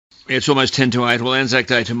It's almost 10 to 8. Well, Anzac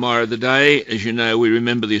Day tomorrow. The day, as you know, we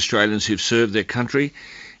remember the Australians who've served their country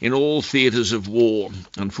in all theatres of war.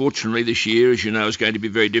 Unfortunately, this year, as you know, is going to be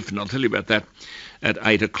very different. I'll tell you about that at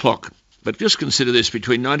 8 o'clock. But just consider this.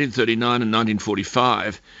 Between 1939 and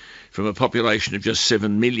 1945, from a population of just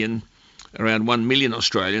 7 million, around 1 million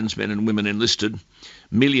Australians, men and women enlisted,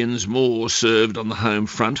 millions more served on the home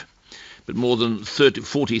front, but more than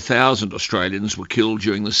 40,000 Australians were killed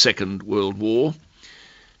during the Second World War.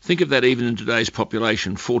 Think of that even in today's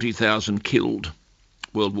population, 40,000 killed,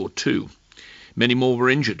 World War II. Many more were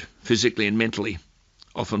injured, physically and mentally,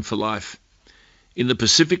 often for life. In the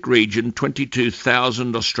Pacific region,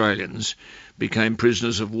 22,000 Australians became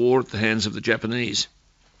prisoners of war at the hands of the Japanese.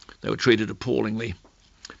 They were treated appallingly.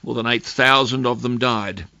 More than 8,000 of them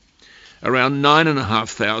died. Around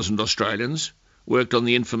 9,500 Australians worked on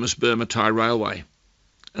the infamous Burma-Thai Railway,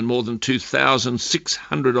 and more than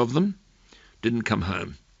 2,600 of them didn't come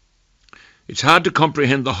home. It's hard to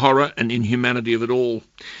comprehend the horror and inhumanity of it all.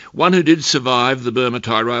 One who did survive the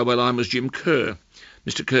Burma-Thai Railway line was Jim Kerr.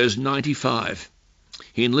 Mr. Kerr's 95.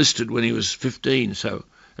 He enlisted when he was 15, so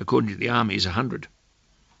according to the army he's 100.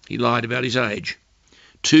 He lied about his age.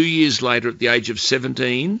 2 years later, at the age of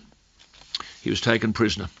 17, he was taken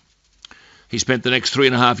prisoner. He spent the next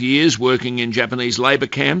 3.5 years working in Japanese labour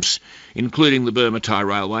camps, including the Burma-Thai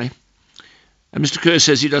Railway. And Mr. Kerr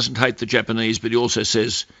says he doesn't hate the Japanese, but he also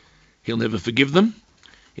says he'll never forgive them.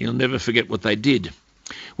 He'll never forget what they did.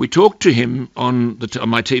 We talked to him on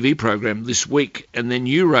my TV program this week, and then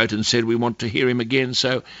you wrote and said we want to hear him again.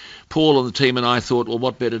 So Paul and the team and I thought, well,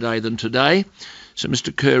 what better day than today? So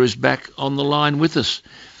Mr. Kerr is back on the line with us.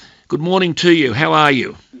 Good morning to you. How are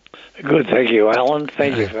you? Good, thank you, Alan.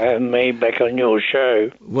 Thank you for having me back on your show.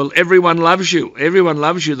 Well, everyone loves you. Everyone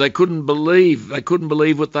loves you. They couldn't believe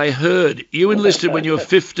what they heard. You enlisted when you were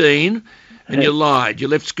 15 and you lied. You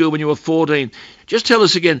left school when you were 14. Just tell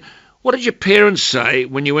us again, what did your parents say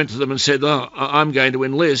when you went to them and said, oh, I'm going to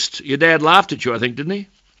enlist? Your dad laughed at you, I think, didn't he?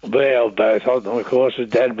 Well, both of them, of course,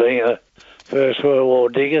 with Dad being a First World War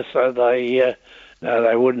digger, so they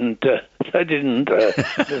wouldn't. They didn't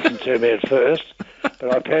listen to me at first,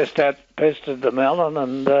 but I pestered them, Alan,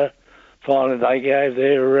 and finally they gave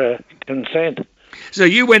their consent. So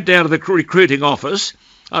you went down to the recruiting office,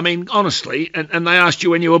 I mean, honestly, and they asked you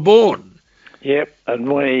when you were born. Yep, and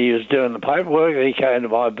when he was doing the paperwork, he came to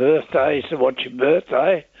my birthday. He said, "What's your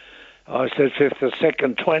birthday?" I said, 5th of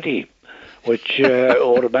 2nd, 20, which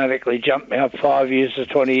automatically jumped me up 5 years to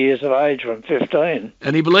 20 years of age from 15.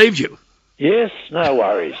 And he believed you? Yes, no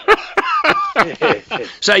worries.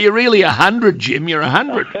 So you're really 100, Jim. You're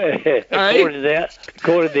 100. According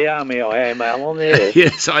to the army, I am, Alan. Yes.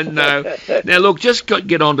 Yes, I know. Now, look, just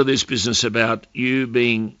get on to this business about you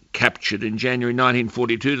being captured in January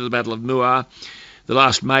 1942 to the Battle of Muar, the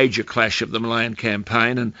last major clash of the Malayan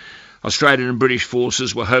campaign, and Australian and British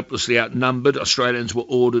forces were hopelessly outnumbered. Australians were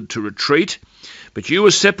ordered to retreat, but you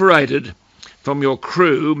were separated from your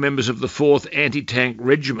crew, members of the 4th Anti-Tank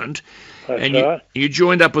Regiment, That's and right. you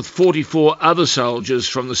joined up with 44 other soldiers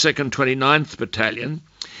from the 2nd 29th Battalion,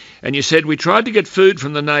 and you said, we tried to get food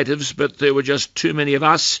from the natives, but there were just too many of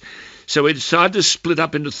us, so we decided to split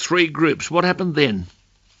up into 3 groups. What happened then?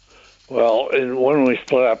 Well, when we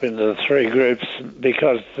split up into the 3 groups,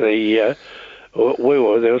 because there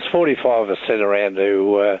was 45 of us sent around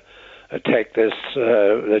to attack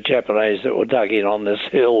the Japanese that were dug in on this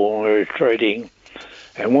hill when we were retreating.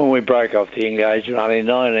 And when we broke off the engagement, only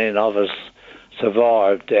 19 of us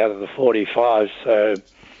survived out of the 45. So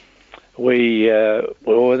we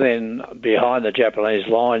were then behind the Japanese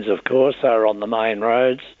lines, of course. They were on the main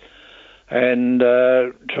roads. And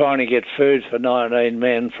trying to get food for 19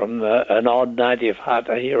 men from an odd native hut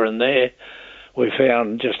here and there, we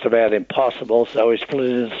found just about impossible, so we split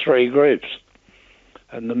into 3 groups.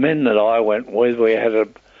 And the men that I went with, we had a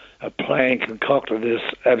plan, concocted this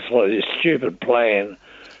absolutely stupid plan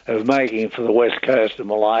of making for the west coast of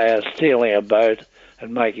Malaya, stealing a boat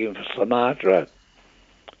and making for Sumatra.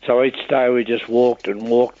 So each day we just walked and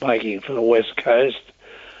walked, making for the west coast,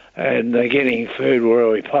 and getting food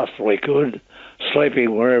wherever we possibly could,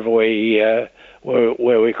 sleeping wherever we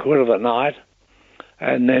could of the night.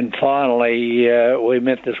 And then finally we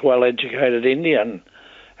met this well-educated Indian,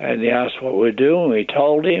 and he asked what we're doing. We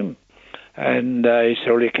told him, and he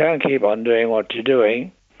said, well, you can't keep on doing what you're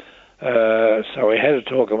doing. So we had to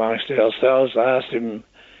talk amongst ourselves. I asked him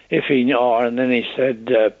if he knew, and then he said,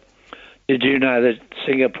 did you know that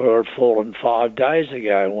Singapore had fallen 5 days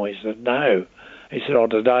ago? And we said, no. He said, oh,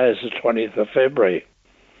 today is the 20th of February.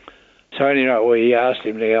 So anyway, we asked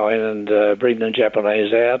him to go in and bring the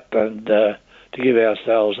Japanese out and to give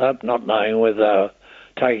ourselves up, not knowing whether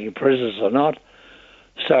taking prisoners or not.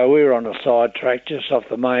 So we were on a side track just off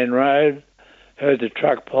the main road, heard the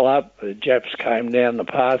truck pull up, the Japs came down the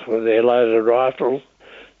path with their loaded rifles.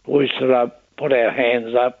 We stood up, put our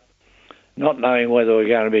hands up, not knowing whether we were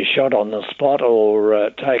going to be shot on the spot or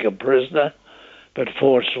taken prisoner. But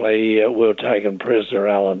fortunately, we were taken prisoner,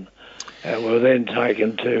 Alan. And we were then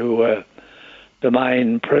taken to the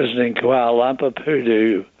main prison in Kuala Lumpur,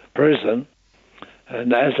 Pudu prison.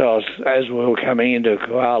 And as we were coming into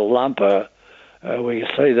Kuala Lumpur, we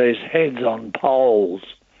could see these heads on poles.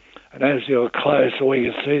 And as we were closer, we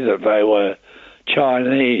could see that they were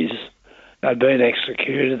Chinese. They'd been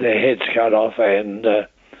executed, their heads cut off and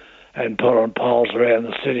put on poles around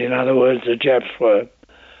the city. In other words, the Japs were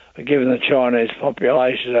giving the Chinese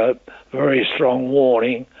population a very strong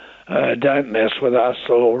warning, don't mess with us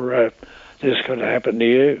or this could happen to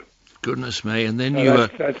you. Goodness me, and then so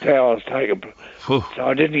that's how I was taken. Oh. So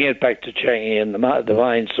I didn't get back to Changi, and the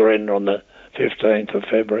main surrender on the 15th of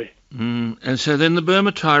February. And so then the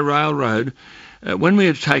Burma Thai Railroad, when we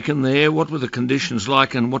had taken there, what were the conditions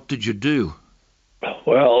like and what did you do?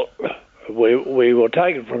 Well, we were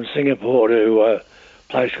taken from Singapore to a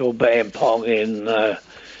place called Bampong in Thailand.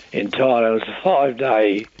 It was a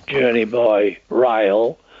 5-day journey by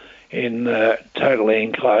rail in totally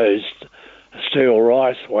enclosed steel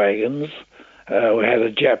rice wagons. We had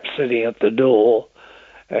a Jap sitting at the door,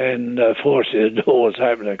 and fortunately the door was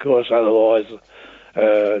open, of course, otherwise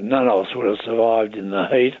none of us would have survived in the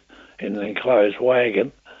heat in the enclosed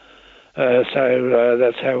wagon. So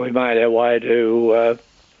that's how we made our way to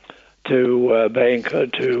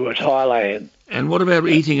Bangkok, to Thailand. And what about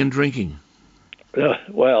eating and drinking?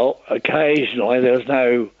 Well, occasionally there was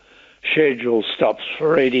no scheduled stops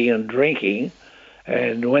for eating and drinking,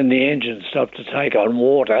 and when the engine stopped to take on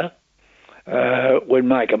water, we'd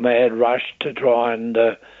make a mad rush to try and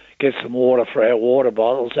get some water for our water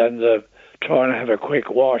bottles and try and have a quick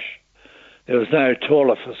wash. There was no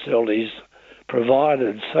toilet facilities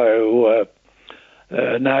provided, so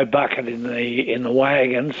no bucket in the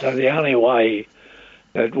wagon. So the only way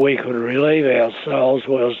that we could relieve ourselves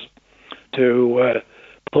was to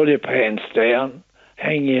pull your pants down,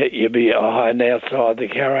 hang your behind outside the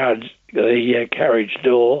carriage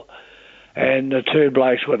door, and the two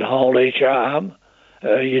blokes would hold each arm.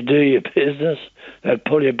 You do your business. They'd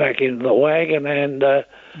pull you back into the wagon, and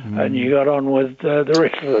you got on with the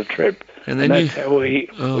rest of the trip. And that's how we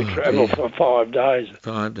travelled for 5 days.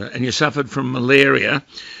 5 days. And you suffered from malaria.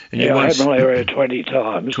 And I had malaria 20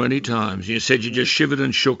 times. 20 times. You said you just shivered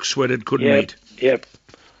and shook, sweated, couldn't eat. Yep.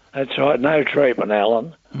 That's right. No treatment,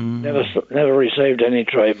 Alan. Never received any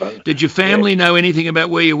treatment. Did your family know anything about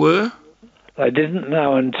where you were? They didn't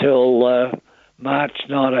know until March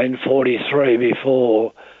 1943,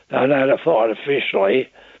 before they were notified officially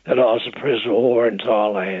that I was a prisoner of war in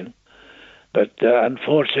Thailand. But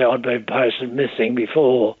unfortunately, I'd been posted missing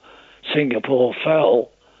before Singapore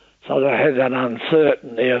fell, so they had that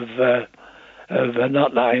uncertainty of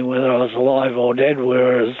not knowing whether I was alive or dead,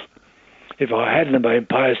 whereas if I hadn't been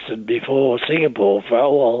posted before Singapore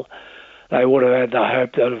fell, well, they would have had the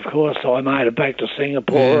hope that, of course, I made it back to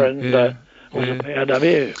Singapore was a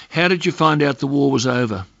POW. How did you find out the war was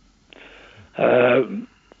over?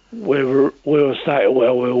 We were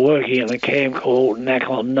working in a camp called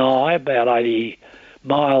Nakhon Nai, about 80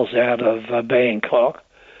 miles out of Bangkok.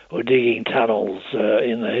 We're digging tunnels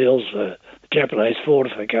in the hills for Japanese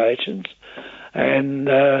fortifications, and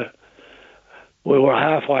we were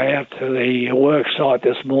halfway out to the work site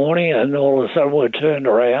this morning, and all of a sudden we turned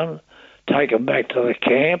around, taken back to the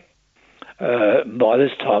camp. By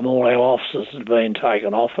this time, all our officers had been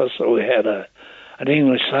taken off us, so we had an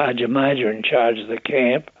English sergeant major in charge of the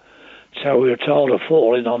camp. So we were told to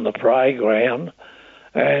fall in on the parade ground,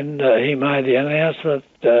 and he made the announcement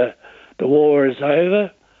the war is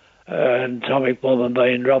over, an atomic bomb had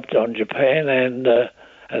been dropped on Japan, and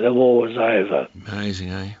the war was over. Amazing,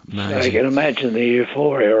 eh? Amazing. So you can imagine the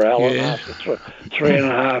euphoria, Alan, after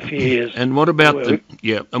 3.5 years. And what about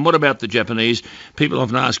the Japanese? People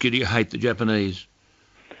often ask you, do you hate the Japanese?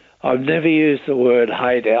 I've never used the word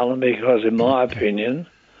hate, Alan, because in my opinion,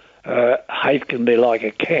 hate can be like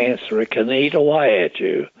a cancer. It can eat away at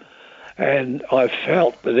you. And I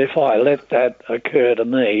felt that if I let that occur to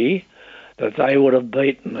me, that they would have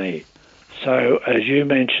beaten me. So, as you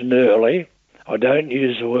mentioned earlier, I don't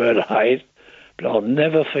use the word hate, but I'll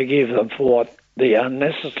never forgive them for what the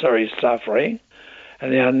unnecessary suffering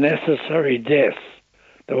and the unnecessary deaths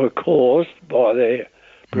that were caused by their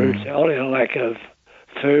brutality and lack of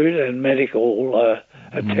food and medical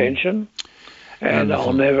attention. And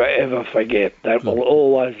I'll never, ever forget. That will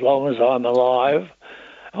always, as long as I'm alive,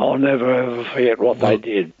 I'll never ever forget what they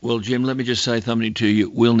did. Well, Jim, let me just say something to you.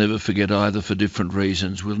 We'll never forget either, for different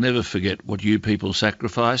reasons. We'll never forget what you people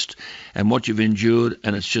sacrificed and what you've endured,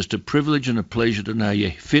 and it's just a privilege and a pleasure to know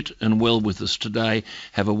you're fit and well with us today.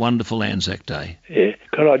 Have a wonderful Anzac Day. Yeah.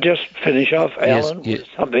 Could I just finish off, Alan, with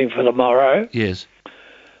something for tomorrow? Yes.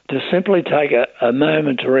 To simply take a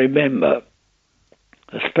moment to remember,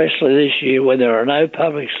 especially this year when there are no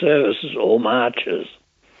public services or marches.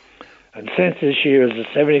 And since this year is the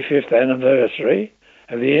 75th anniversary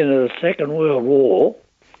of the end of the Second World War,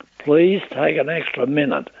 please take an extra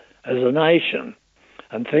minute as a nation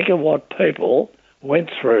and think of what people went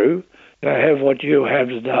through to have what you have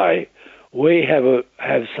today. We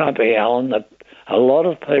have something, Alan, that a lot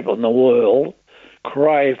of people in the world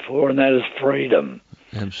crave for, and that is freedom.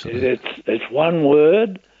 Absolutely. It's one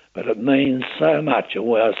word, but it means so much, and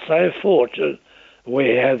we are so fortunate we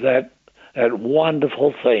have that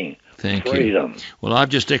wonderful thing. Thank freedom. You. Well, I've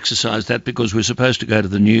just exercised that because we're supposed to go to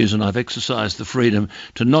the news, and I've exercised the freedom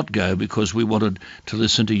to not go because we wanted to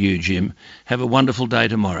listen to you, Jim. Have a wonderful day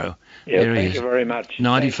tomorrow. Yeah, thank you very much.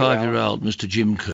 95-year-old Mr. Jim Kerr.